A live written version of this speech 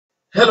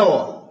Hello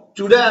all,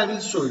 today I will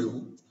show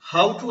you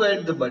how to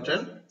add the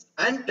button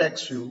and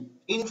text view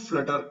in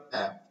Flutter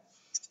app.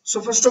 So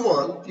first of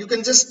all, you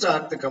can just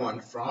start the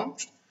command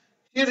prompt.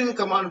 Here in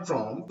command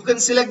prompt, you can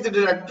select the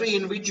directory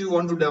in which you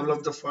want to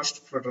develop the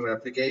first Flutter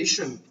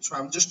application. So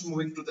I'm just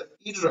moving to the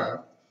E drive.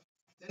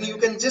 Then you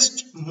can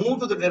just move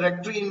to the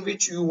directory in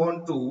which you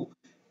want to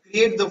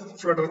create the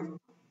Flutter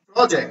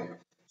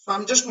project. So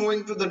I'm just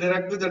moving to the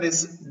directory that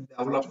is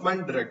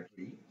development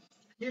directory.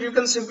 Here you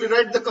can simply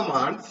write the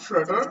command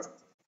flutter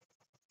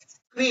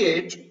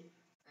create,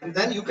 and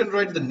then you can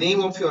write the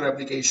name of your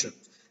application,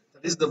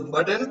 that is the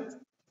button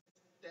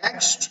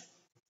text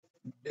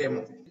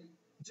demo.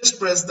 Just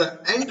press the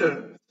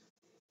enter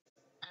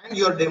and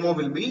your demo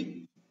will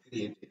be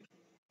created.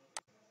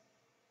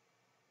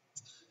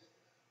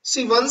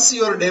 See, once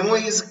your demo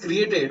is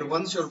created,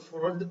 once your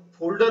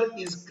folder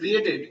is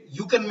created,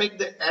 you can make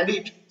the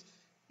edit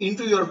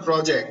into your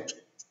project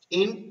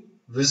in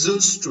Visual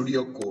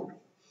Studio Code.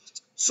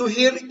 So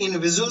here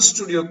in Visual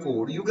Studio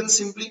Code, you can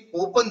simply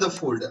open the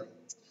folder.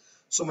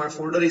 So my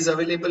folder is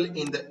available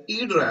in the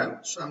E drive.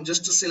 So I'm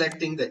just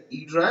selecting the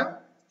E drive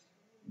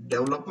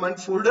development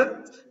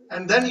folder,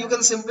 and then you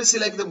can simply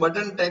select the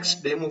button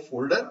text demo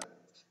folder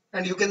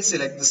and you can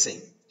select the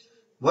same.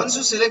 Once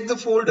you select the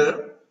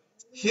folder,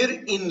 here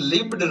in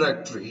lib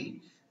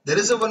directory, there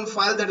is a one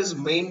file that is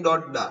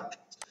main.dart.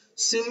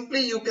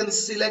 Simply you can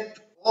select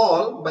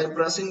all by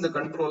pressing the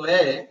Ctrl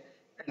A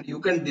and you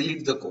can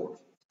delete the code.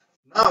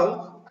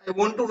 Now I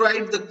want to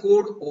write the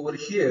code over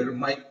here,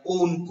 my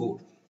own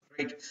code,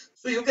 right?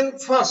 So you can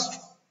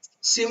first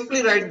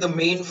simply write the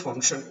main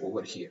function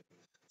over here.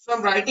 So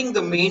I'm writing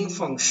the main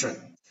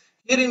function.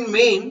 Here in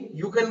main,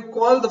 you can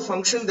call the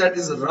function that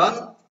is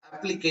run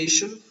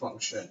application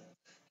function.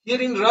 Here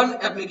in run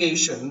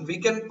application, we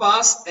can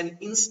pass an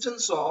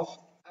instance of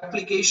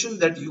application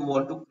that you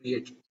want to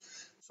create.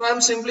 So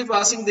I'm simply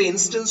passing the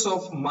instance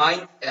of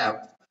my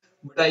app,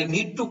 but I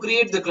need to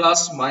create the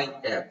class my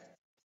app.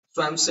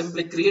 So I'm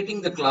simply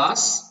creating the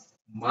class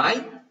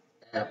my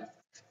app,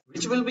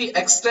 which will be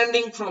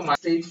extending from my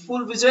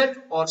stateful widget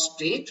or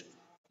stateless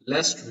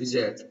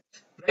widget.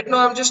 Right now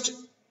I'm just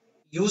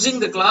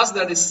using the class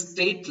that is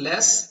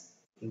stateless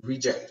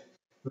widget.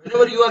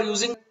 Whenever you are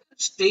using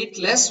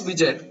stateless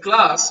widget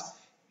class,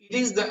 it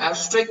is the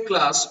abstract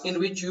class in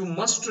which you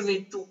must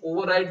need to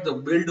override the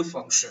build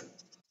function.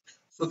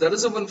 So there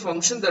is a one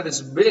function that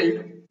is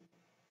build.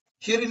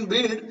 Here in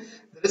build,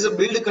 there is a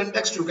build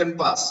context you can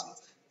pass.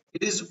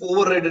 It is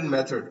overridden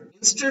method.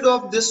 Instead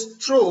of this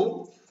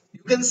throw, you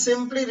can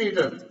simply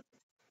return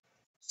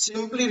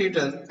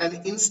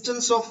an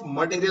instance of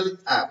material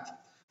app.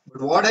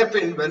 But what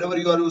happened whenever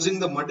you are using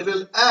the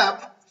material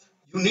app,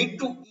 you need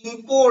to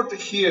import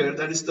here,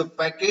 that is the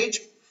package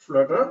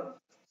flutter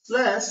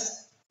slash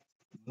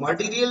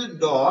material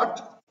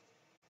dot.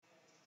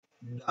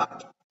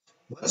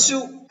 Once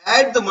you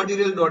add the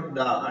material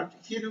dot,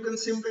 here you can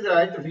simply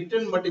write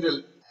return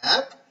material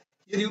app.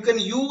 Here you can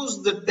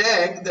use the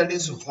tag that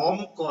is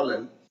home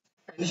colon,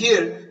 and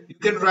here you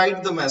can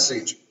write the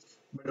message.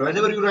 But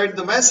whenever you write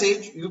the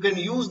message, you can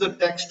use the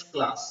text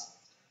class,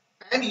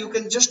 and you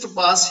can just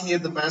pass here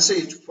the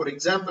message. For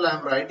example, I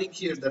am writing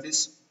here that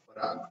is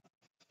Parag,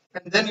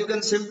 and then you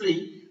can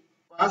simply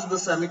pass the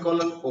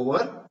semicolon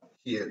over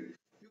here.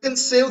 You can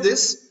save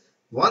this.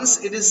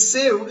 Once it is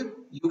saved,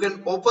 you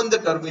can open the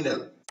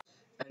terminal,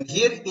 and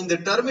here in the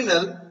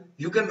terminal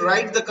you can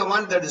write the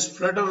command that is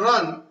flutter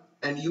run,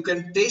 and you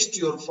can test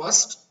your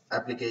first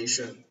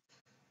application.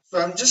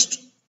 So I'm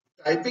just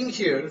typing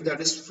here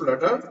that is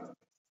flutter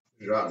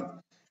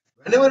run.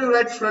 Whenever you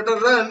write flutter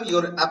run,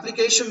 your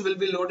application will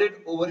be loaded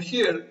over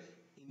here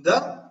in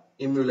the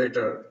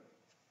emulator.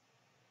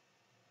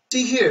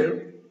 See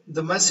here,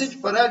 the message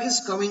Parag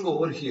is coming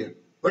over here,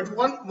 but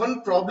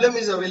one problem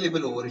is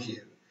available over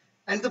here,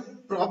 and the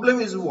problem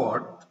is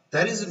what?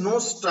 There is no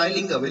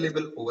styling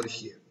available over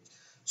here.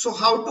 So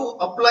how to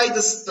apply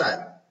the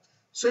style?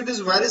 So it is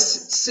very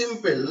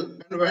simple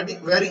and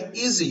very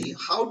easy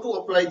how to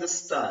apply the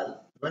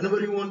style. Whenever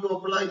you want to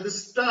apply the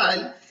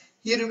style,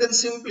 here you can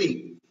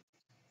simply,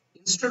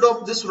 instead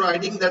of this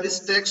writing that is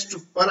text to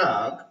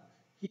Parag,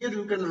 here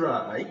you can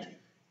write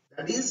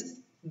that is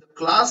the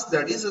class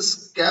that is a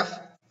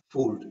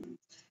scaffold.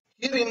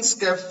 Here in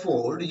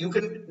scaffold, you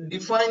can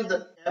define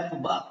the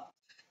app bar.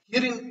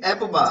 Here in app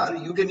bar,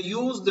 you can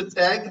use the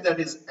tag that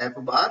is app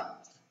bar.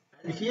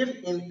 And here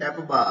in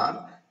app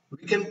bar,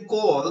 we can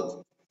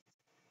call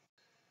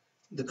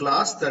the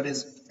class that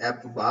is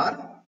app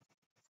bar.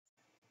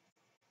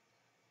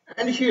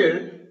 And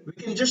here we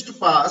can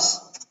just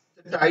pass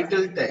the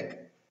title tag.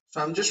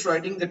 So I'm just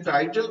writing the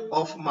title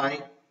of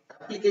my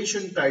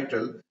application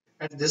title,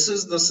 and this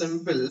is the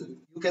simple,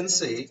 you can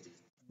say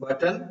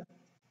button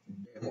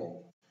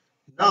demo.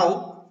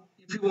 Now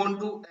if you want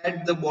to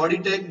add the body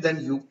tag,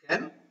 then you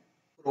can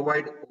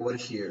provide over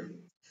here.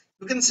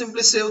 You can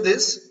simply save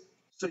this,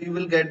 so you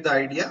will get the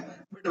idea.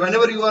 But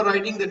whenever you are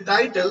writing the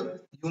title,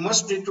 you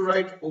must need to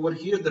write over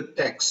here the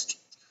text.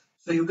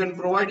 So you can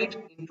provide it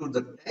into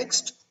the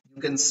text.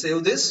 You can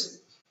save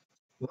this.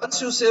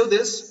 Once you save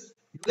this,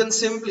 can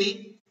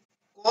simply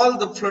call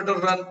the Flutter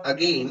run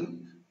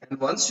again, and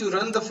once you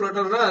run the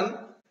Flutter run,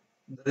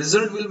 the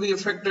result will be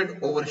affected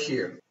over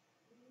here.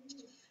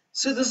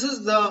 So this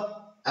is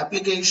the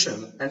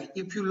application, and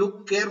if you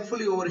look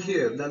carefully over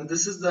here, then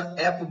this is the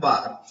app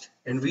bar,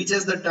 and which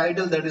has the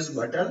title, that is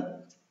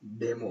button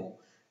demo.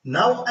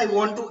 Now I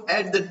want to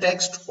add the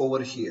text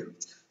over here.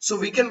 So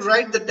we can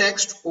write the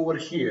text over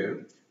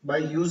here by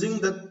using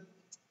the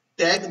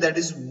tag, that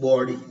is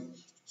body.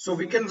 So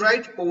we can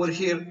write over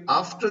here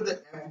after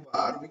the app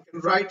bar, we can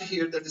write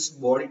here, that is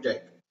body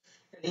tag.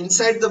 And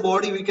inside the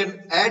body we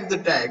can add the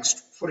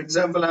text. For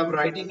example, I'm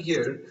writing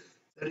here,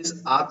 that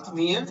is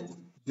Atmiya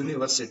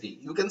University.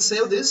 You can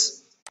save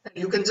this and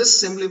you can just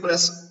simply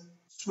press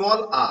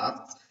small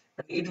r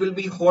and it will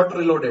be hot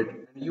reloaded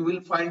and you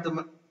will find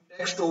the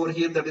text over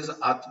here, that is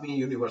Atmiya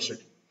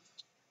University.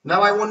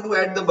 Now I want to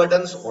add the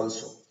buttons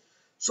also.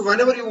 So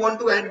whenever you want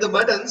to add the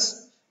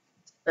buttons,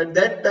 at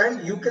that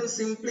time you can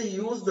simply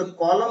use the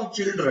column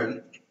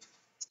children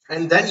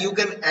and then you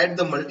can add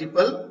the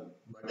multiple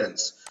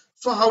buttons.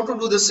 So how to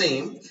do the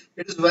same?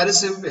 It is very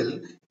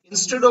simple.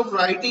 Instead of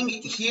writing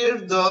here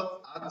the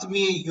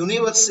Atmi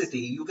University,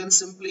 you can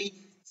simply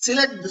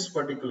select this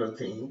particular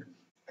thing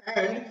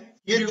and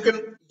here you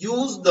can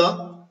use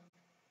the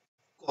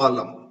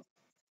column.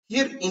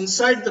 Here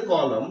inside the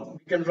column,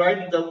 we can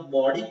write the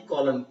body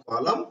column.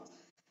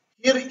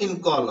 Here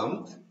in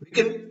column, we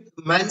can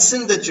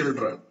mention the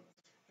children.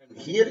 And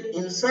here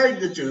inside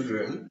the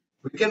children,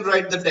 we can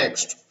write the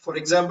text. For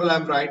example, I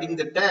am writing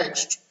the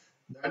text,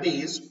 that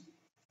is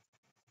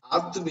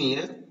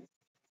Atmiya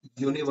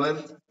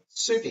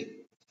University.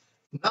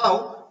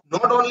 Now,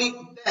 not only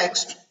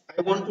text,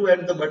 I want to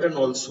add the button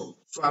also.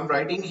 So I am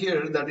writing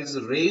here, that is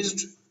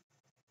raised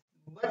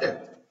button.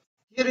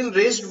 Here in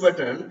raised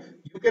button,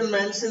 you can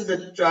mention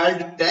the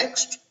child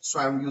text. So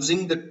I am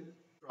using the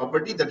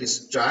property, that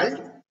is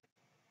child,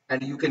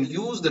 and you can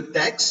use the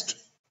text.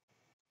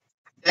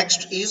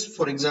 Text is,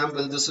 for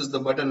example, this is the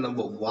button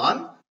number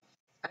 1,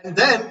 and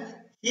then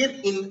here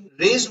in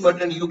raised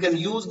button you can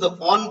use the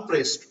on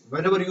pressed.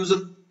 Whenever user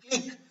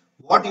click,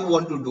 what you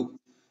want to do.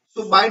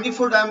 So by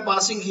default I am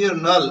passing here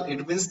null.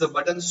 It means the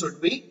button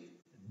should be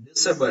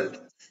disabled.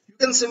 You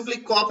can simply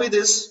copy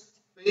this,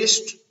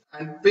 paste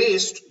and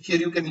paste. Here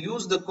you can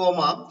use the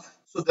comma.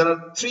 So there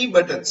are 3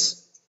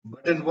 buttons,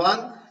 button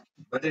 1,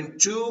 button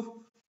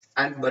 2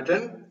 and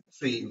button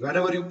 3.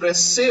 Whenever you press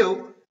save,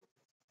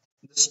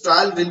 the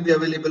style will be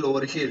available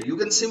over here. You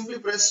can simply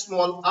press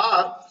small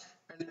r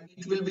and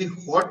it will be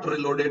hot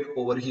reloaded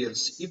over here.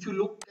 If you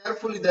look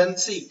carefully, then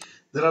see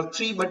there are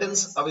 3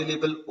 buttons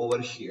available over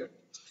here,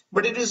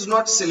 but it is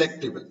not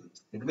selectable.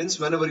 It means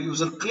whenever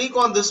user click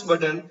on this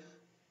button,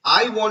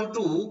 I want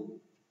to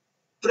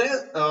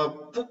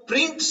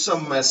print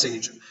some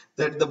message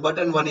that the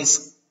button 1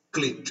 is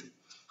clicked.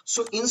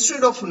 So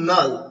instead of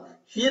null,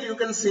 here you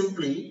can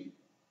simply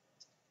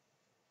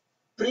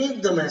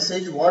print the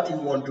message what you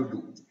want to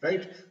do,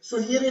 right?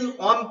 So here in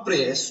on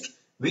pressed,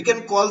 we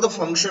can call the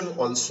function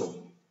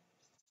also.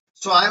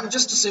 So I am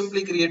just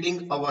simply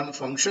creating a one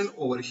function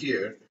over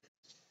here,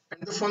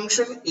 and the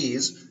function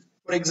is,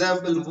 for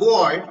example,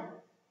 void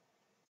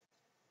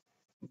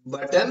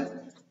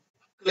button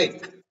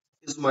click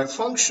is my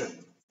function.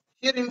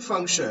 Here in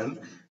function,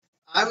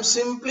 I am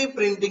simply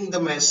printing the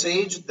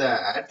message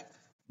that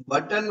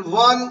button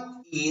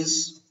 1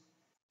 is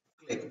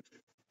clicked.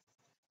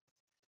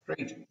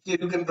 Right, here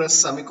you can press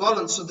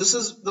semicolon. So this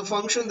is the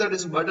function, that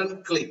is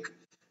button click.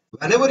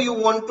 Whenever you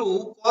want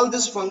to call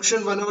this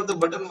function, whenever the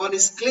button 1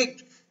 is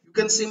clicked, you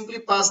can simply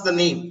pass the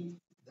name,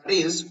 that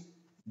is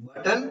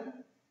button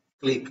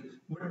click.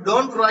 But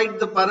don't write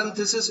the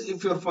parenthesis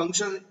if your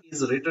function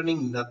is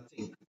returning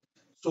nothing.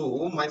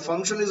 So my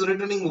function is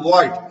returning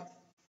void,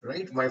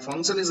 right? My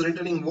function is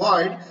returning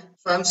void.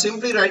 So I'm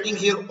simply writing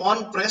here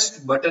on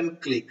pressed button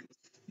click.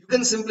 You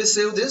can simply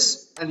save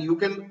this and you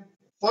can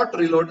hot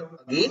reload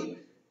again.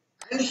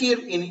 And here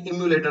in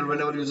emulator,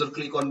 whenever user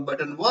click on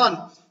button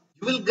 1,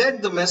 you will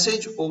get the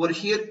message over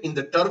here in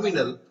the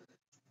terminal,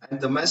 and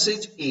the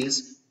message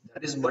is,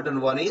 that is button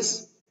 1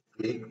 is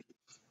clicked.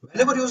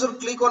 Whenever user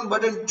click on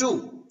button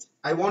 2,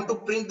 I want to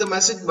print the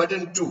message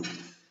button 2,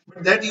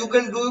 but that you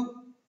can do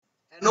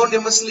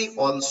anonymously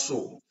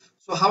also.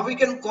 So how we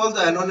can call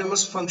the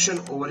anonymous function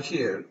over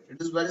here?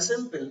 It is very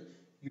simple.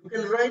 You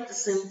can write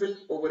simple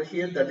over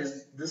here, that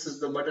is, this is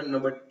the button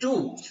number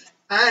 2,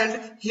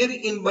 and here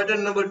in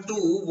button number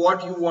 2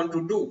 what you want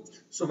to do.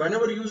 So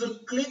whenever user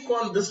click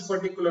on this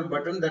particular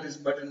button, that is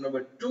button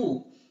number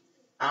 2,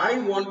 I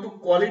want to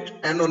call it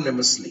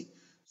anonymously.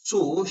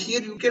 So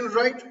here you can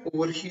write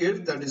over here,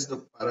 that is the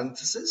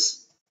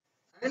parenthesis,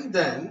 and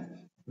then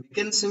we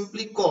can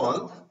simply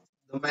call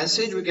the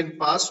message we can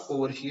pass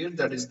over here,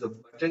 that is the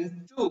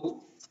button 2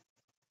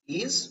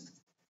 is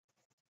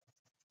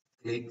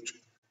clicked.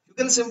 You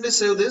can simply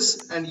save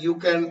this and you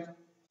can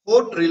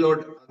hot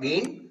reload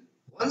again.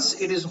 Once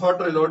it is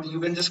hot reload, you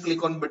can just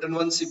click on button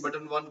 1, see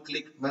button 1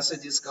 click,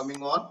 message is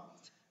coming on.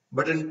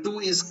 Button 2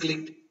 is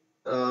clicked,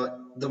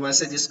 the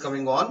message is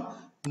coming on.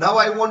 Now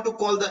I want to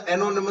call the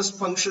anonymous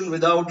function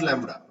without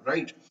lambda,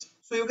 right?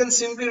 So you can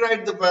simply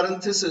write the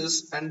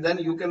parenthesis and then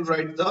you can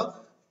write the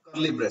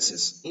curly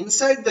braces.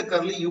 Inside the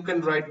curly, you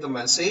can write the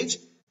message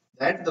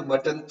that the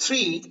button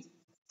 3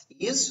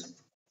 is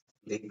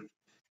clicked.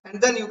 And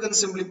then you can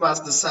simply pass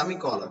the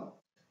semicolon.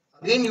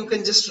 Again, you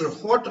can just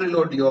hot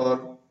reload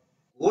your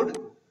code,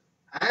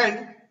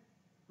 and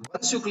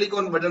once you click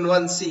on button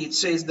 1, see it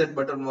says that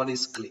button 1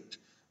 is clicked.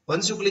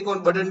 Once you click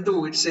on button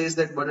 2, it says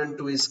that button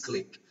 2 is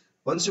clicked.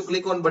 Once you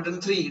click on button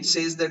 3, it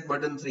says that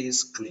button 3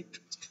 is clicked.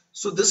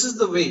 So this is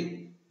the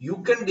way you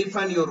can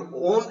define your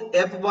own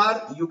app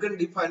bar, you can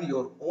define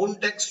your own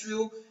text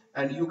view,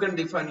 and you can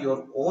define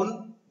your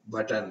own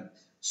button.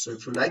 So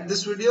if you like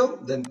this video,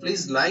 then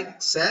please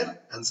like, share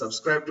and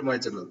subscribe to my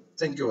channel.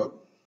 Thank you all.